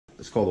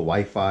it's called a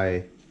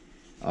Wi-Fi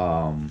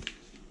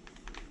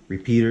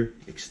repeater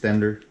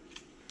extender.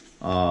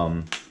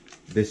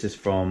 This is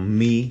from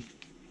MI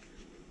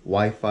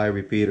Wi-Fi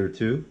repeater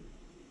 2.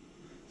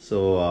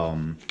 So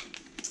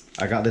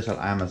I got this on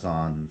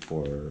Amazon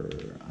for,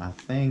 I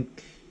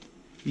think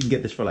you can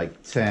get this for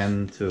like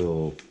 $10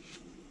 to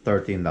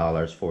 $13,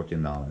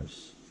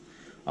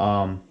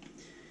 $14.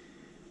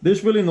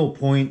 There's really no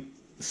point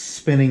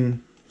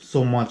spending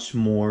so much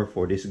more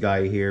for this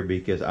guy here,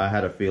 because I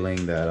had a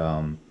feeling that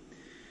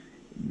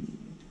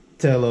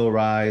Tello,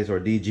 Ryze, or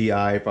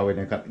DJI probably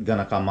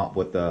gonna come up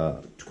with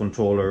a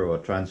controller or a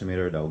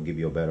transmitter that will give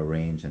you a better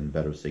range and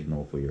better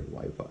signal for your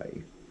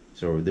Wi-Fi.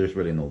 So there's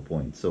really no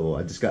point. So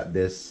I just got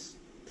this.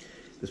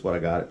 This is what I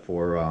got it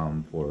for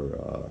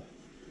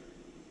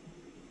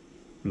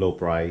low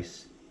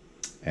price,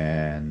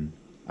 and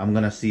I'm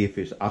gonna see if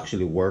it's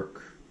actually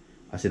work.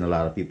 I've seen a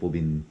lot of people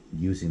been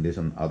using this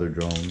on other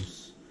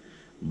drones,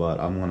 but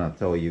I'm gonna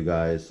tell you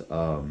guys,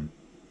 I'm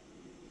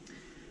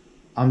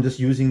just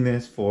using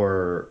this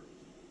for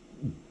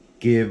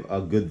give a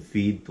good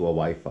feed to a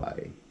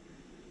Wi-Fi.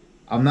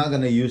 I'm not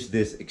gonna use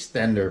this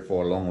extender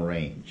for long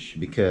range,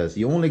 because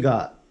you only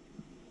got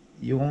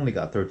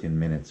 13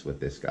 minutes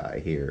with this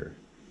guy here,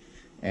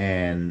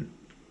 and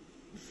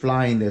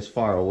flying this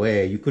far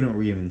away, you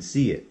couldn't even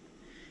see it.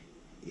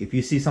 If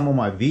you see some of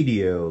my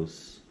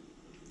videos,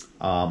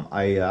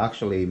 I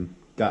actually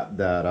got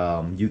that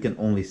you can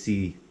only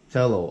see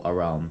Tello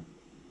around,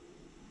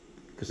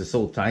 because it's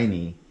so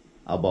tiny,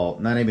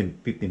 about not even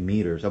 15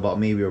 meters, about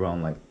maybe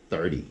around like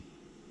 30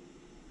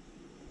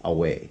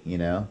 away, you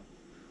know,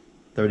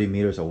 30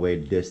 meters away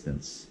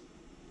distance.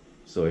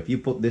 So if you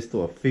put this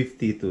to a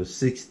 50 to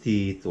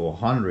 60 to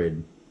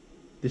 100,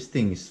 this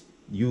thing is,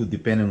 you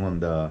depending on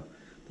the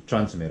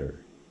transmitter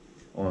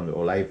or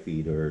live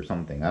feed or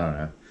something, I don't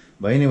know.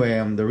 But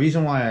anyway, the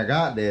reason why I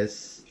got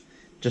this,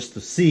 just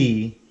to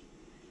see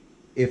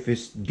if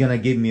it's gonna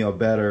give me a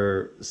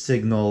better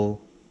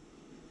signal.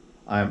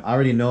 I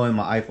already know in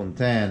my iPhone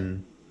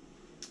 10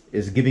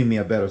 is giving me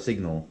a better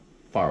signal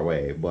far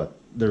away, but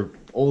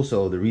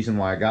also the reason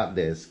why I got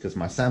this, because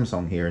my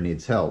Samsung here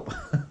needs help.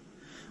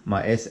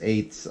 My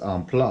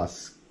S8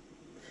 Plus,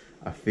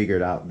 I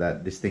figured out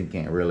that this thing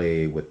can't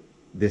really, with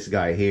this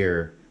guy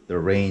here, the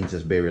range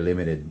is very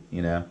limited,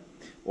 you know,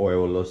 or it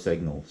will lose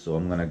signal. So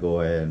I'm gonna go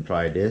ahead and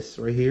try this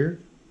right here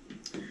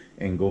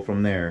and go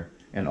from there.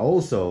 And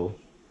also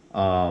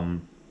I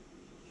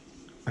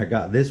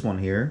got this one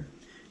here.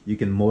 You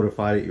can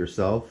modify it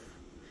yourself.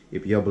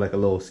 If you have like a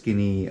little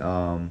skinny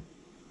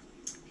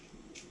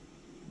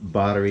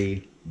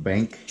battery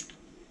bank,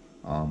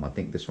 I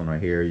think this one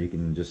right here, you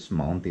can just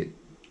mount it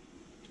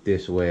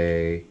this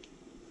way,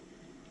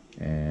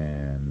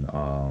 and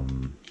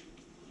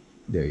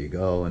there you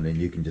go. And then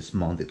you can just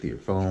mount it to your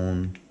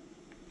phone,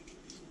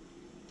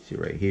 see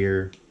right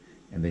here,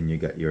 and then you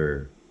got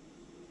your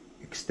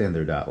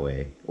extender that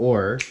way.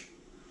 Or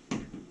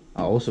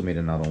I also made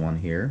another one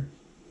here,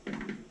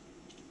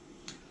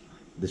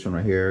 this one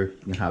right here.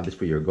 You can have this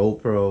for your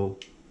GoPro,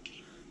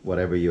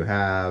 whatever you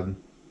have,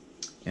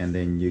 and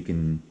then you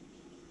can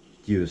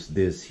use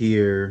this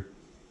here,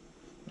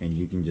 and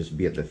you can just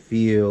be at the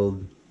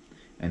field,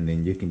 and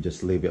then you can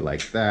just leave it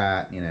like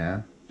that, you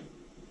know,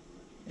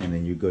 and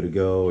then you go to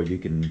go. Or you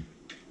can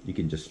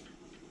just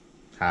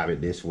have it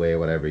this way,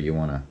 whatever you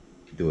want to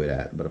do it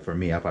at. But for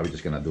me, I'm probably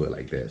just gonna do it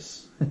like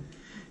this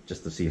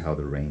just to see how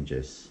the range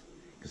is,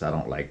 because I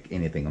don't like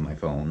anything on my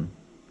phone.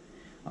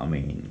 I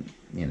mean,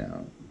 you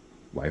know,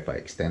 Wi-Fi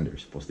extender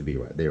is supposed to be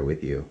right there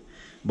with you.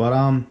 But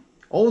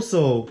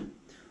also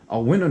I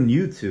went on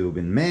YouTube,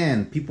 and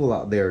man, people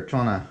out there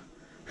trying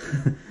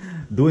to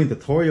doing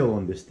tutorial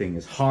on this thing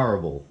is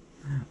horrible.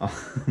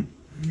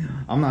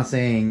 I'm not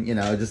saying, you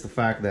know, just the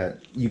fact that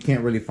you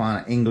can't really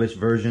find an English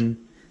version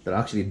that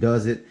actually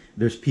does it.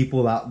 There's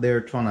people out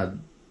there trying to,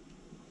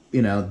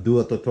 you know, do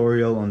a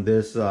tutorial on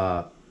this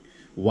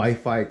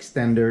Wi-Fi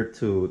extender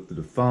to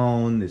the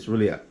phone. It's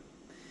really,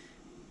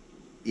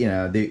 you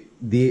know,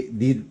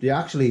 they're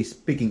actually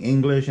speaking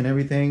English and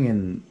everything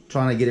and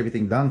trying to get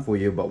everything done for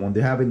you. But when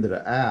they have into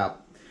the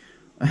app,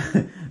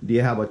 they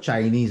have a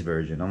Chinese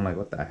version. I'm like,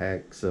 what the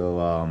heck?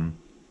 So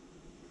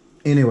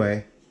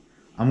anyway,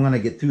 I'm gonna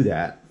get to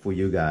that for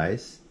you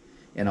guys,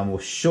 and I will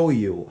show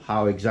you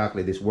how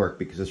exactly this works,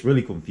 because it's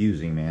really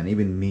confusing, man.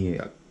 Even me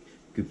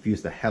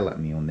confused the hell out of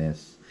me on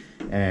this.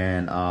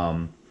 And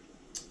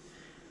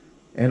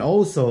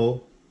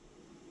also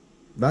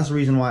that's the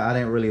reason why I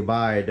didn't really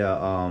buy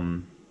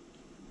the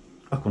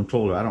a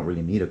controller. I don't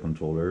really need a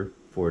controller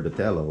for the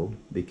Tello,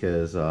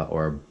 because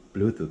or a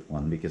Bluetooth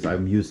one, because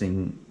I'm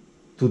using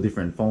 2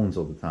 different phones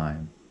all the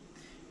time.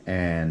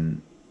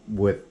 And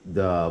with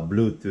the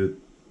Bluetooth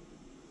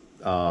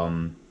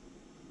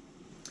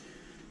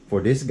for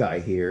this guy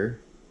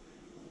here,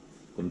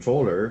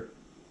 controller,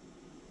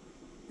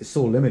 is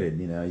so limited,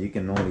 you know. You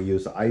can only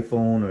use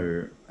iPhone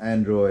or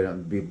Android,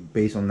 and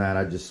based on that,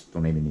 I just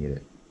don't even need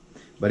it.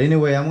 But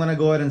anyway, I'm gonna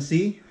go ahead and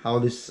see how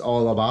this is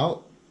all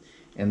about,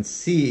 and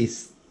see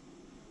is,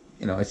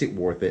 you know, is it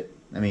worth it?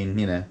 I mean,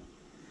 you know,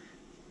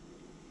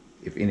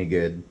 if any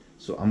good.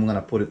 So I'm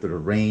gonna put it to the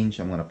range.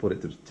 I'm gonna put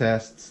it to the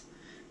tests,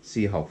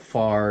 see how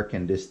far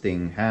can this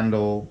thing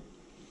handle,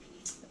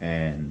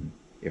 and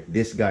if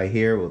this guy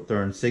here will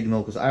turn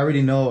signal, because I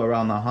already know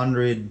around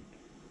 100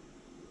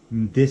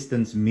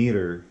 distance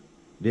meter,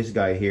 this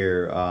guy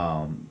here,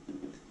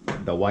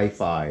 the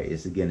Wi-Fi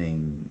is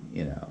getting,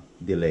 you know,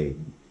 delayed,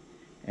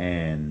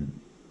 and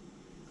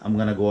I'm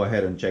gonna go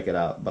ahead and check it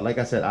out. But like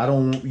I said,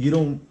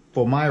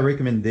 for my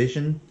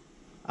recommendation,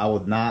 I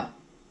would not.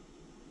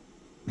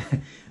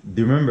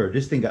 Remember,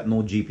 this thing got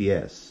no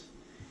GPS,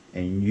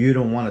 and you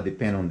don't want to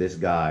depend on this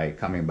guy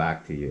coming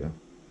back to you.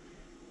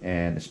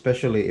 And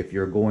especially if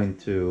you're going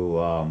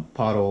to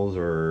puddles,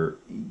 or,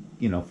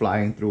 you know,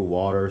 flying through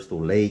waters to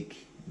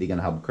lake, they're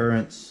gonna have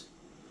currents,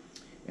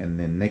 and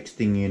then next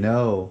thing you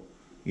know,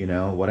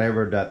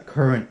 whatever that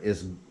current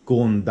is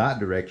going that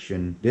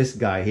direction, this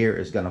guy here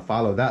is gonna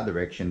follow that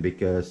direction,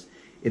 because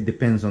it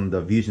depends on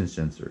the vision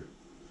sensor.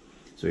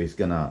 So he's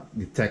gonna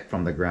detect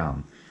from the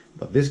ground.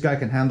 But this guy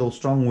can handle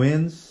strong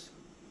winds.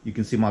 You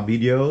can see my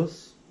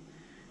videos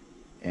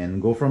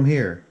and go from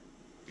here.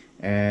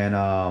 And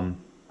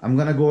I'm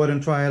gonna go ahead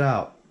and try it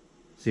out,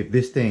 see if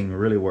this thing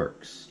really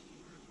works.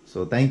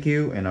 So thank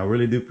you, and I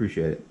really do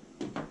appreciate it.